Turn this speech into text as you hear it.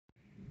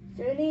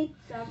Hey,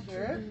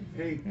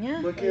 Yeah.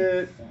 look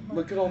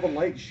at all the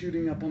lights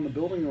shooting up on the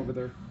building over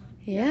there.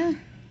 Yeah.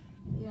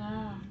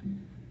 Yeah.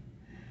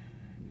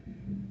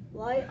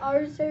 Why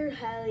are there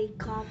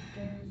helicopters?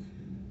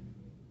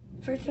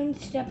 First one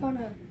to step on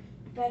a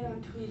bed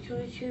on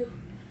 2022.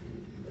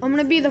 I'm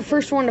gonna be the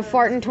first one to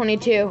fart in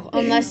 22,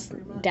 unless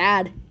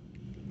Dad.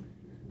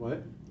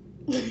 What?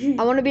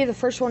 I want to be the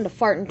first one to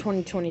fart in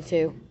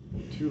 2022.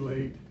 Too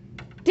late.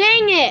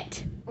 Dang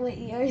it! Wait,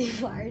 you already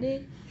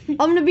farted? I'm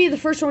gonna be the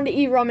first one to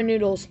eat ramen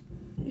noodles.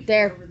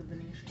 There.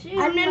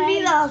 I'm gonna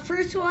be the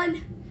first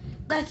one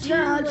that's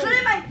turn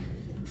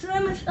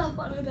myself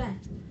on the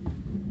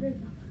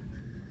bed.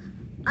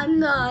 I'm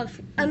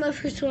the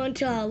first one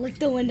to lick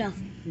the window.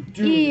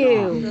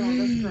 Ew. No,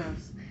 that's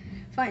gross.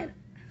 Fine.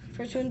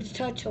 First one to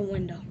touch a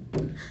window.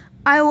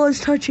 I was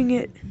touching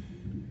it.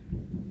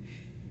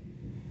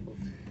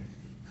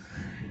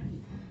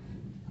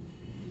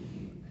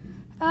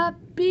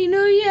 Happy New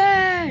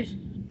Year!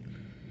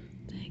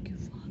 Thank you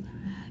for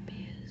the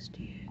happiest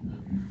year of my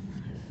life.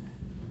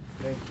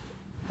 Hey,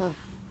 Huh.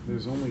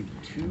 there's only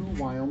 2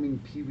 Wyoming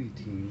Pee Wee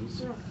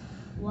teams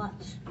What?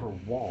 per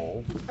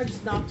wall I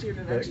just knocked you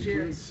to that next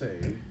year. can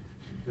say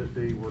that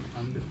they were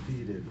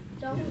undefeated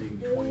ending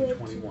do it.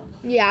 2021.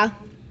 Yeah.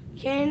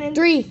 Cannon.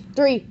 Three.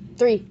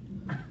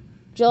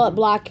 Gillette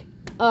Black,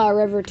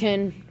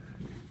 Riverton.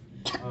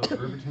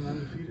 Riverton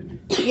undefeated?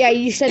 Yeah,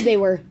 you said they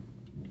were.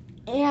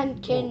 And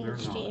they're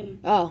Cannon's not. team.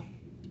 Oh.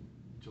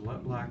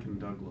 Gillette Black and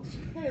Douglas.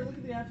 Hey, look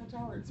at the Eiffel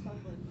Tower. It's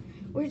sparkling.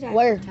 Where's that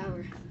Where?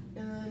 tower?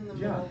 In the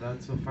Yeah, middle.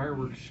 that's a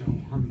fireworks show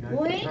on the Eiffel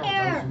Tower. That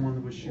Where? was the one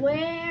that was shooting.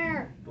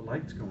 Where? The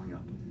lights going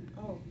up.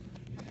 Oh,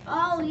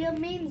 Oh, you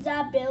mean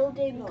that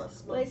building no, it's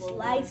smoke with over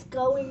lights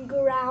going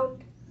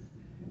around?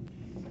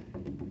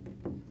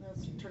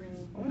 that's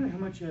turning. I wonder how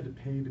much you had to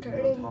pay to be on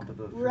Turning top of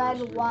the red,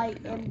 Ferris wheel.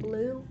 white, and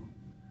blue.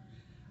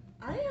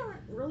 I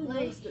haven't really Like-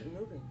 noticed it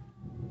moving.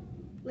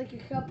 Like a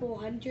couple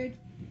hundred.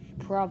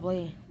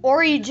 Probably.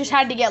 Or you just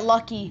had to get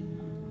lucky.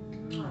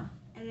 Mwah.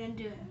 And then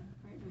do it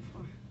right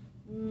before.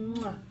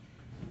 Mwah.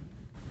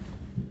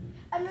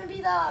 I'm gonna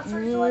be the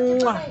first one to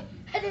put my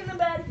head in the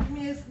bed. Give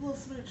me a little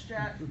smooch,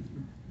 Jack.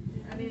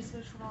 I need a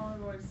smooch from all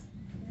the boys.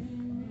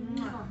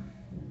 Mwah.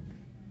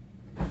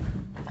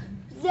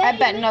 I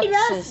bet They Nux made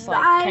a is,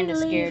 like, kinda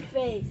smiley scared.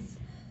 Face.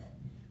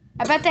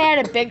 I bet they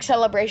had a big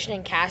celebration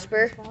in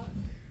Casper.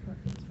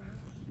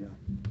 Yeah.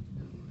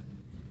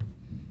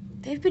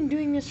 They've been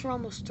doing this for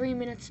almost 3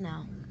 minutes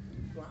now.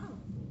 Wow,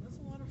 that's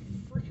a lot of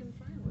freaking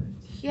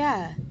fireworks.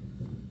 Yeah.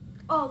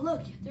 Oh,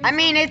 look. I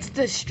mean, it's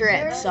the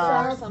strip, There's so.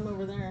 There's some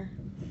over there.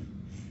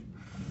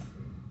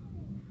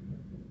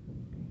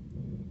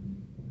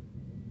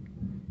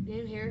 You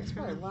didn't hear it It's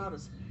probably from. loud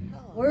as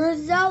hell.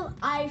 Where's the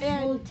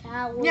Eiffel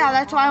Tower? Yeah,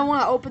 that's why I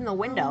want to open the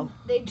window.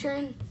 They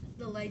turned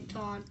the lights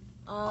on.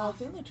 I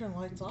think they turned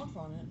lights off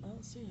on it. I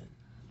don't see it.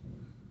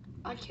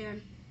 I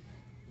can.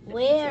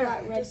 Where?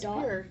 That It red dot.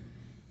 disappeared.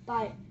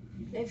 But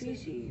if you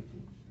see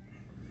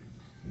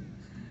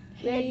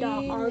red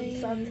dot on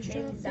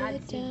something,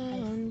 that's the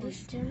Eiffel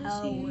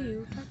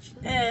Tower.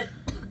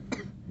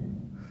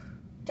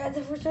 That's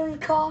the first time you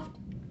coughed.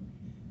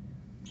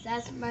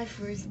 That's my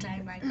first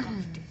time I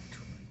coughed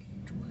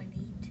in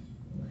 2022.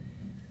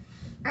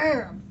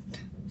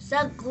 It's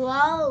a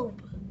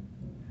globe.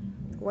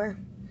 Where?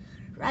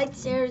 Right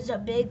there's a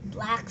big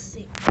black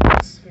thing.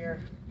 Sphere.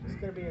 It's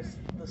gonna be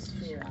the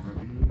sphere.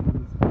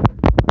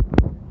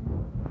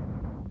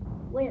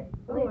 Where?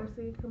 Oh, I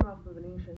see it coming off the Venetian.